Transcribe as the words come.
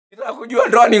Nataka kujua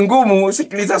ndoa ni ngumu,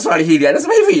 sikiliza swali hili.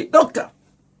 Anasema hivi, Dokta,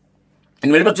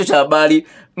 nimeleta kichwa cha habari,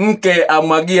 mke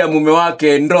amwagia mume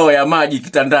wake ndoo ya maji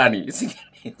kitandani.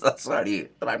 Sikiliza swali hili.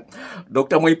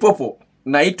 Dokta Mwaipopo,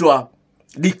 naitwa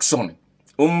Dickson,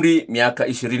 umri miaka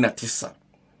 29.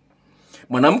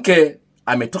 Mwanamke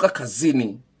ametoka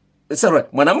kazini.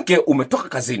 Mwanamke umetoka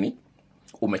kazini,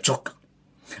 umechoka.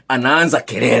 Anaanza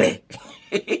kelele.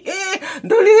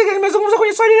 Ndio lile nimezungumza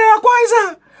kwenye swali la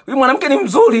kwanza. Huyu mwanamke ni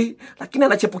mzuri, lakini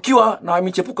anachepukiwa na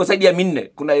michepuko zaidi ya 4.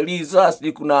 Kuna Eliza,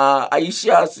 sijui kuna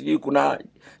Aisha, sijui kuna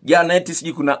Janet,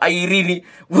 sijui kuna Irene.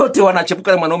 Wote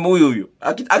wanachepuka na mwanaume huyu.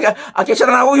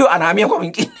 Akiachana na huyu anahamia kwa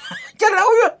mwingine. Achana na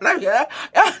huyu.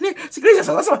 Sikiliza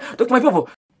sasa, Dr. Mwaipopo.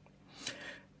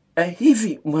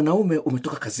 Hivi mwanaume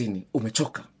umetoka kazini,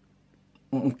 umechoka.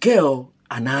 Mkeo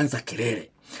anaanza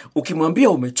kelele. Ukimwambia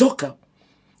umechoka,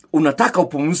 unataka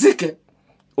upumzike,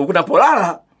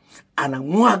 unapolala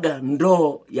anamwaga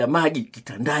ndoo ya maji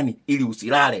kitandani ili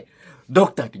usilale.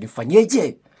 Dokta,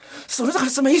 nifanyeje? Sasa unaweza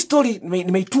kusema hii story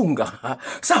nimeitunga.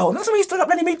 Sawa, unaweza hii story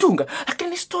labda nimeitunga, lakini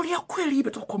ni story ya kweli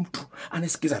imetoka kwa mtu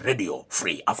anasikiza Radio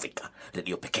Free Africa,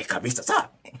 radio pekee kabisa. Sawa?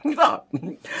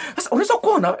 Sasa unaweza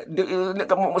kuona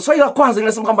swali la kwanza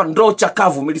linasema kwamba ndoo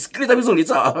chakavu. Umelisikiliza vizuri,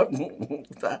 sawa?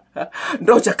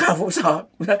 Ndoo chakavu, sawa?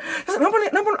 Sasa naomba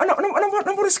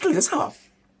nisikilize, sawa?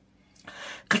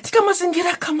 Katika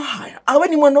mazingira kama haya, awe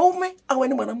ni mwanaume, awe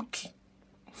ni mwanamke,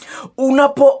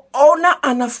 unapoona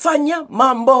anafanya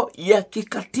mambo ya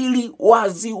kikatili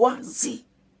wazi wazi,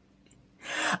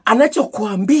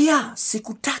 anachokuambia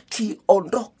sikutaki,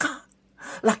 ondoka,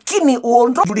 lakini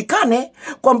uondoke, julikane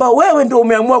kwamba wewe ndio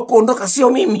umeamua kuondoka, sio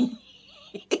mimi.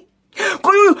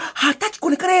 Kwa hiyo hataki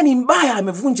kuonekana ni mbaya,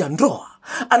 amevunja ndoa,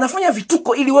 anafanya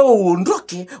vituko ili wewe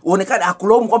uondoke, uonekane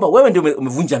akulaumu kwamba wewe ndio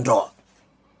umevunja ndoa.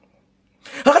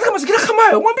 Katika mazingira kama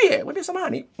hayo, mwambie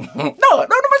samahani. No,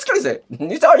 msikilize.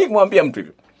 Nitawahi kumwambia mtu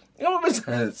hivyo.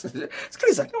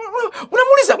 Sikiliza.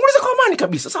 Muulize kwa amani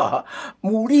kabisa, sawa?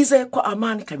 Muulize kwa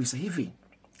amani kabisa, hivi,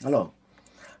 halo,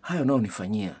 hayo nao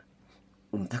nifanyia,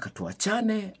 unataka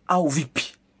tuachane au vipi?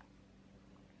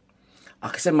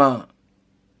 Akisema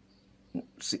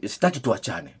sitaki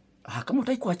tuachane. Kama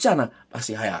unataka kuachana,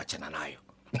 basi haya achana nayo.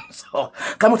 So,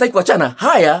 kama unataka kuachana,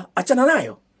 haya achana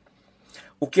nayo.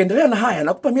 Ukiendelea na haya,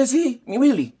 nakupa miezi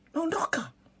 2, naondoka.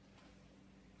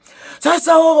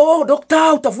 Sasa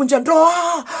dokta, utavunja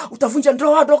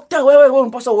ndoa dokta, wewe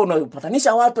unapaswa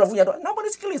unapatanisha watu, utavunja ndoa. Naomba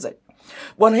nisikilize.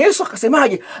 Bwana Yesu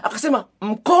akasemaje? Akasema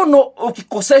mkono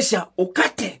ukikosesha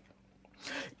ukate,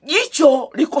 jicho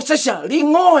likosesha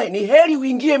ling'oe. Ni heri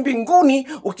uingie mbinguni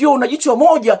ukiwa una jicho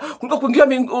moja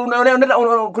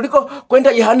kuliko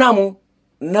kwenda jehanamu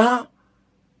na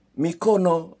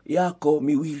mikono yako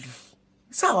 2.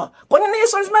 Sawa? Kwa nini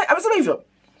Yesu amesema hivyo?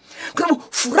 Kwa sababu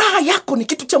furaha yako ni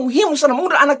kitu cha muhimu sana.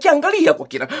 Mungu anakiangalia kwa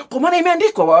kina. Kwa maana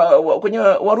imeandikwa kwenye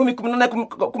Warumi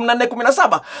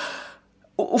 14:17,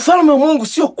 ufalme wa Mungu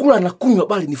sio kula na kunywa,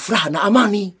 bali ni furaha na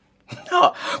amani.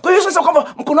 Sawa? Kwa hiyo sasa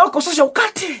kwamba mkono wako ukosesha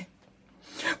ukate.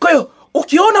 Kwa hiyo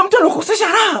ukiona mtu anakosesha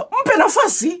raha, mpe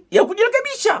nafasi ya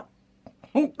kujirekebisha.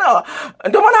 Sawa?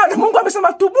 Ndio maana Mungu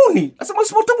amesema tubuni. Anasema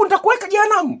usipotubu nitakuweka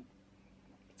jehanamu.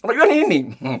 Unajua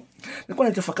nini? Nilikuwa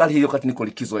natafakari hiyo wakati niko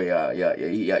likizo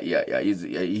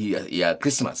ya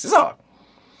Christmas. Sawa?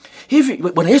 Hivi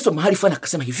Bwana Yesu mahali fulani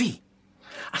akasema hivi.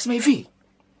 Anasema hivi,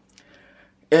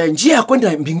 njia ya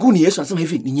kwenda mbinguni, Yesu anasema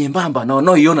hivi, ni nyembamba na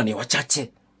wanaoiona ni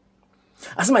wachache.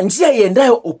 Anasema njia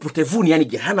iendayo upotevuni, yani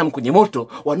jehanamu kwenye moto,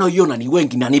 wanaoiona ni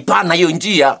wengi na ni pana hiyo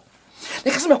njia.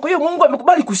 Nikasema kwa hiyo Mungu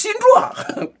amekubali kushindwa?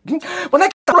 Maana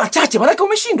kula chache, maana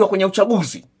umeshindwa kwenye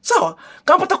uchaguzi. Sawa?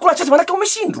 Kama utakula chache, maana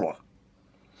umeshindwa.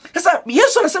 Sasa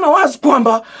Yesu anasema wazi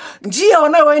kwamba njia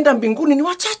wanayoenda mbinguni ni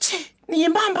wachache, ni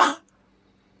nyembamba.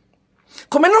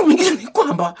 Kwa maneno mengine ni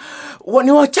kwamba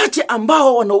ni wachache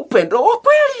ambao wana upendo wa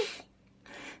kweli.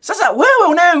 Sasa wewe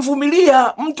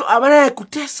unayemvumilia mtu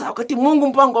anayekutesa, wakati Mungu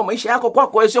mpango wa maisha yako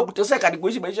kwako wewe sio kuteseka, ni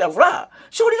kuishi maisha ya furaha,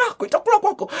 shughuli yako itakula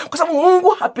kwako, kwa sababu Mungu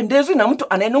hapendezwi na mtu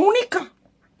anayenung'unika.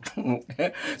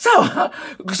 Sawa?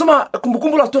 Ukisoma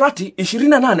Kumbukumbu la Torati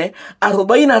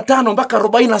 28:45 mpaka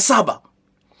 47,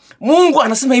 Mungu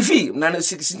anasema hivi, na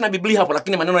sina Biblia hapo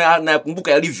lakini maneno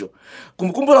nayakumbuka yalivyo.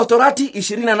 Kumbukumbu la Torati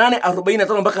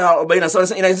 28:45 mpaka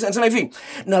 47 inasema hivi,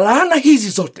 na laana hizi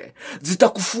zote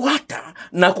zitakufuata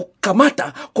na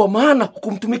kukamata, kwa maana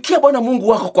kumtumikia Bwana Mungu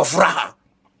wako kwa furaha.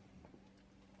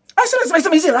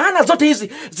 Asema hizi laana zote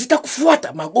hizi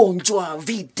zitakufuata, magonjwa,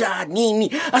 vita,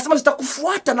 nini. Asema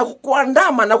zitakufuata na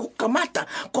kukuandama na kukamata,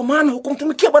 kwa maana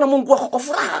hukumtumikia Bwana Mungu wako kwa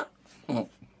furaha.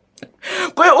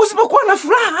 Kwa hiyo usipokuwa na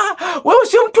furaha, wewe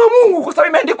sio mtu wa Mungu, kwa sababu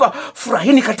imeandikwa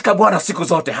furahini katika Bwana siku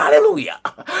zote. Haleluya.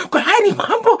 Kwa hiyo haya ni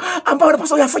mambo ambayo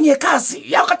unapaswa uyafanyie kazi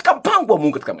yao katika mpango wa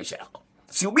Mungu katika maisha yako.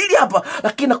 Sihubiri hapa,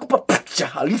 lakini nakupa picha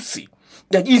halisi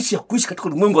ya jinsi ya kuishi katika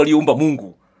ulimwengu aliyeumba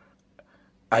Mungu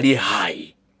aliye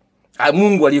hai,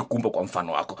 Mungu aliyekuumba kwa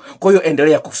mfano wako. Kwa hiyo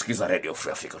endelea kusikiza Radio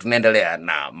Free Africa. Tunaendelea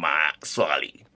na maswali.